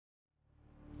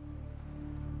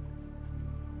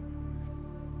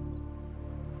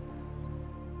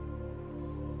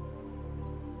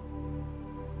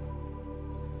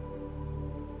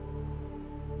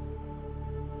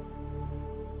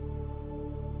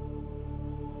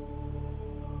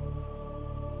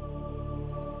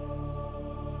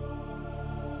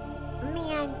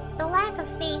lack of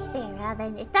faith there,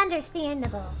 Evan. It's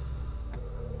understandable.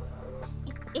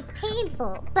 It's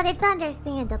painful, but it's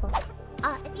understandable.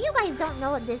 If you guys don't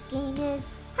know what this game is,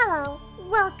 hello,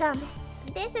 welcome.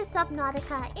 This is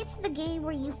Subnautica. It's the game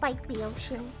where you fight the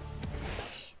ocean.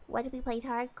 What if we played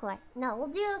hardcore? No, we'll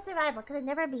do survival, because it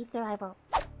never beats survival.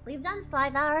 We've done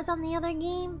 5 hours on the other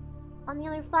game, on the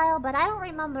other file, but I don't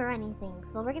remember anything,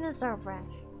 so we're gonna start fresh.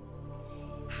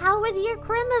 How was your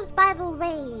Christmas, by the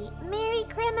way? Merry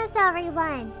Christmas,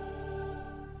 everyone!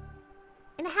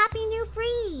 And Happy New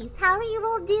Freeze! How are you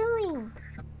all doing?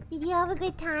 Did you have a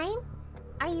good time?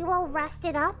 Are you all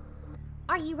rested up?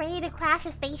 Are you ready to crash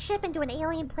a spaceship into an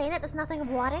alien planet that's nothing of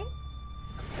water?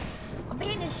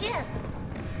 Abandoned ship!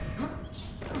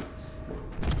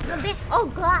 Oh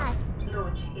god!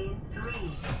 Launch in 3,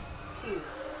 2,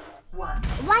 1.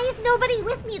 Why is nobody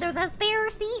with me? There's a spare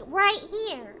seat right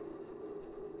here.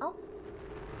 Oh.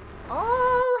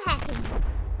 Oh, hacking.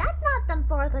 That's not them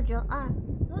 4th of July.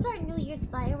 Those are New Year's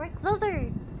fireworks. Those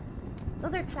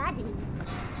are tragedies.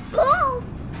 Oh!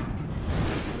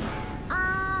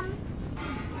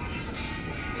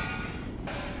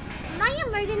 My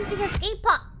emergency escape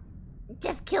pod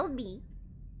just killed me.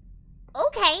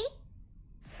 Okay.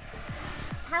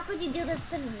 How could you do this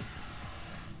to me?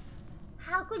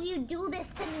 How could you do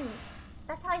this to me?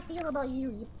 That's how I feel about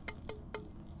you.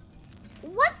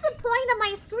 What's the point of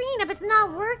my screen if it's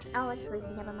not working? Oh, it's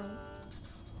working. Never mind.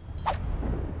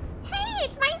 Hey,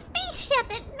 it's my spaceship.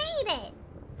 It made it.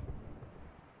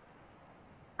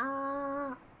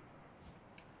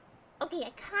 Okay,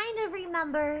 I kind of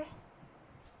remember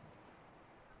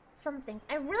some things.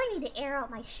 I really need to air out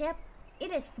my ship.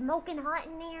 It is smoking hot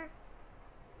in there.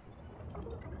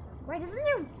 Right,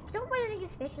 don't one of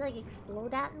these fish like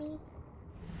explode at me?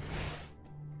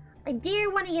 I dare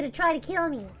one of you to try to kill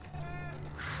me.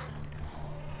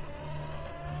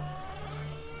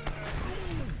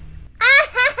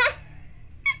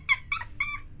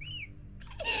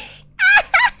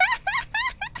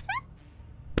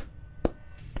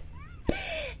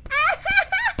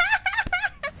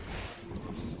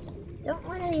 Don't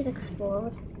one of these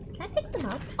explode? Can I pick them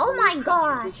up? Oh my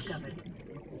gosh!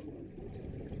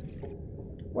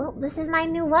 Well, this is my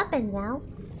new weapon now.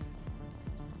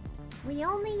 We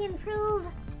only improve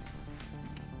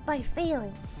by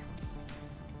failing.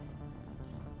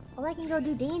 Well, I can go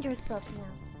do dangerous stuff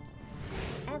now.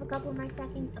 I have a couple more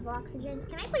seconds of oxygen.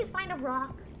 Can I please find a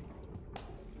rock?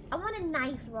 I want a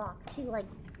nice rock too, like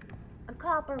a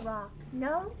copper rock.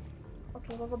 No?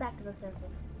 Okay, we'll go back to the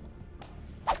surface.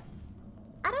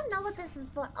 I don't know what this is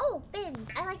for. Oh, fins!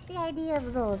 I like the idea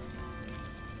of those.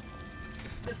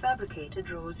 The fabricator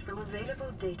draws from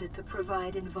available data to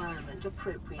provide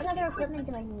environment-appropriate What other equipment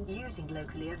do I need? Using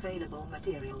locally available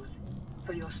materials.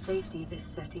 For your safety, this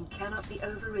setting cannot be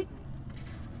overridden.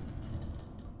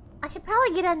 I should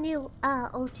probably get a new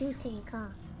O2 tank, huh?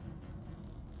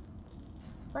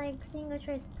 Fire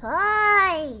extinguishers,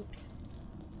 pipes!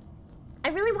 I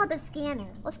really want the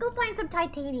scanner. Let's go find some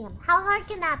titanium. How hard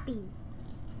can that be?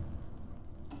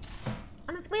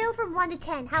 On a scale from 1 to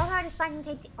 10, how hard is finding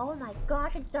titanium? Oh my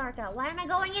gosh, it's dark out. Why am I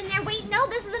going in there? Wait, no,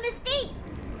 this is a mistake!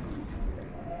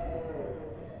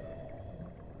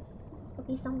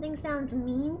 Okay, something sounds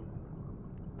mean.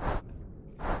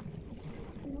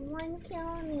 No one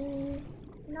kill me.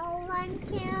 No one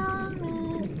kill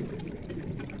me.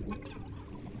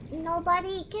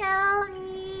 Nobody kill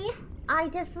me. I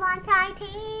just want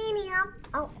titanium.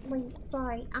 Oh, wait,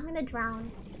 sorry. I'm gonna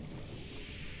drown.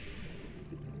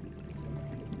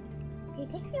 Okay, it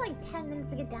takes me like 10 minutes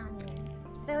to get down here.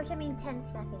 By which I mean 10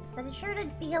 seconds. But it sure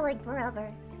did feel like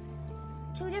forever.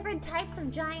 2 different types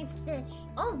of giant fish.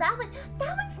 Oh, that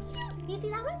one's cute. Do you see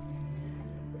that one?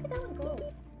 Look at that one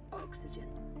go. Oxygen.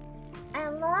 I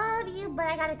love you, but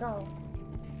I gotta go.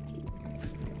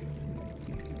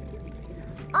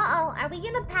 Uh-oh, are we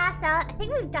gonna pass out? I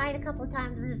think we've died a couple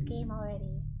times in this game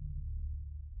already.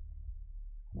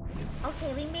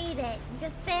 Okay, we made it.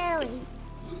 Just barely.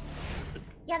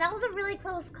 Yeah, that was a really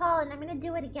close call, and I'm gonna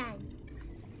do it again.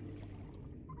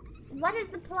 What is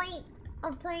the point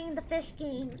of playing the fish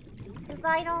game if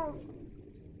I don't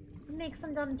make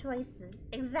some dumb choices?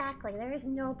 Exactly, there is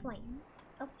no point.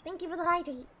 Oh, thank you for the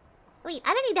hydrate. Wait,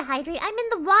 I don't need to hydrate. I'm in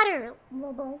the water,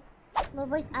 Lobo. Low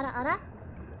voice, ara ara.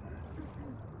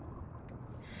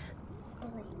 Oh,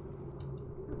 wait.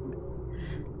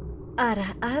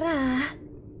 Ara ara.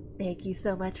 Thank you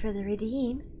so much for the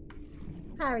redeem.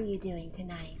 How are you doing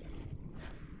tonight?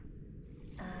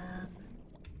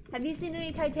 Have you seen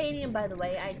any titanium, by the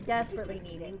way? I desperately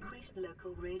need it. Increased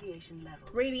local radiation levels.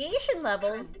 Radiation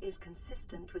levels? Trend is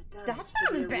consistent with That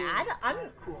sounds bad. I'm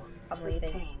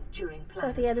leaving.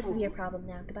 Sophia, this is your problem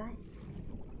now. Goodbye.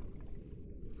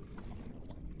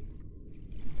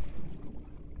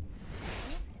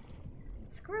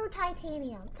 Screw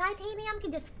titanium. Titanium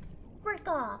can just frick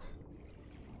off.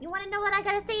 You want to know what I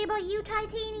gotta say about you,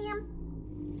 titanium?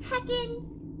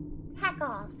 Heck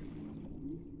off.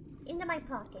 Into my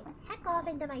pockets. Heck off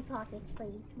into my pockets,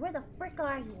 please. Where the frick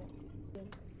are you?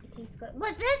 It tastes good.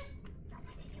 What's this? It's not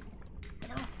titanium.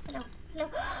 Hello.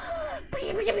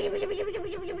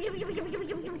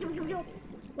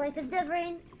 Life is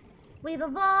different. We've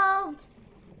evolved.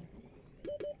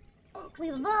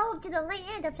 We've evolved to the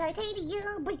land of titanium.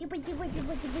 Here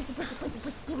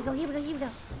we go. You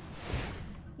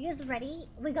guys ready?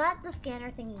 We got the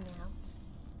scanner thingy now.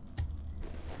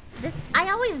 I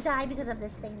always die because of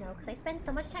this thing though, because I spend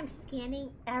so much time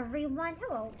scanning everyone.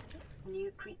 Hello.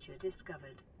 New creature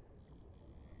discovered.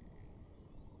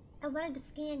 I wanted to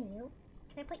scan you.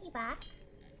 Can I put you back?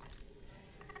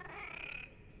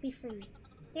 Be free.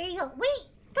 There you go. Wait!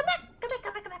 Come back!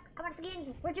 I want to scan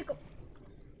you. Where'd you go?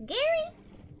 Gary?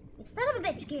 You son of a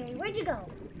bitch, Gary. Where'd you go?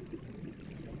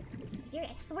 Gary,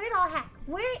 I swear to all heck.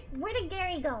 Where did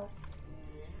Gary go?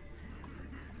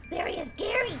 There he is,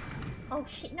 Gary! Oh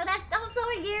shit, no, I'm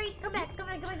sorry, Gary. Come back.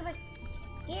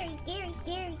 Gary.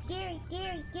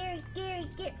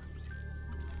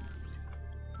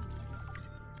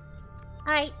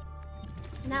 Alright.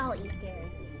 Now I'll eat Gary.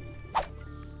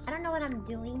 I don't know what I'm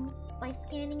doing by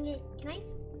scanning it. Can I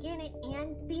scan it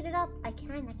and beat it up? I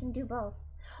can do both.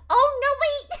 Oh no,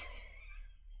 wait!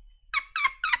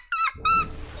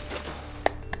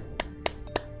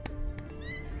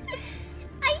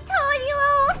 I told you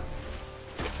all!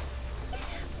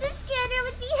 The scanner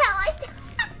would be how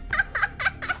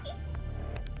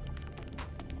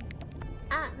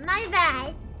my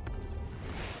bad.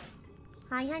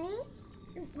 Hi, honey.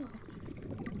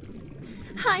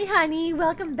 Hi, honey.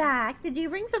 Welcome back. Did you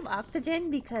bring some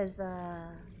oxygen? Because,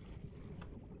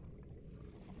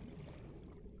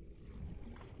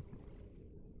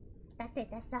 That's it.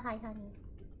 That's the hi, honey.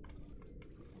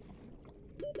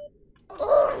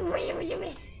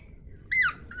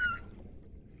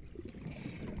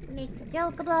 Makes a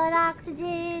joke about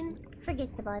oxygen.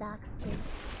 Forgets about oxygen.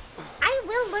 I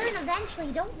will learn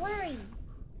eventually. Don't worry.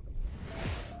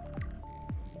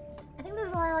 I think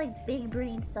there's a lot of like big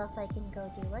brain stuff I can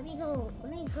go do. Let me go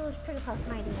check out how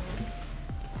smart I am.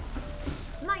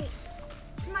 Smart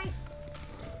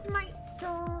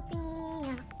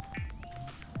Sophia.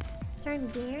 Turn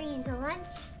Gary into lunch.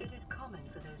 It is common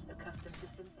for those accustomed to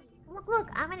synthetic.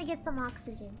 Look, I'm gonna get some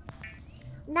oxygen.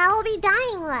 Now I'll be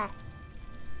dying less.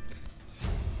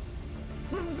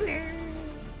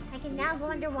 I can now go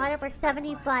underwater for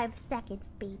 75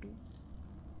 seconds, baby.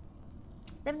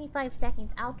 75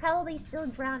 seconds. I'll probably still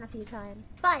drown a few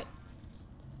times, but...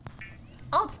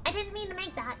 Oops, I didn't mean to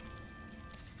make that.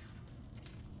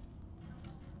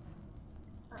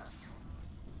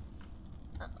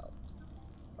 Uh-oh.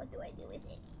 What do I do with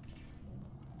it?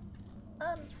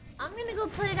 I'm gonna go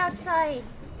put it outside.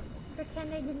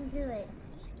 Pretend I didn't do it.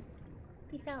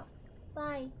 Peace out.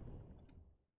 Bye.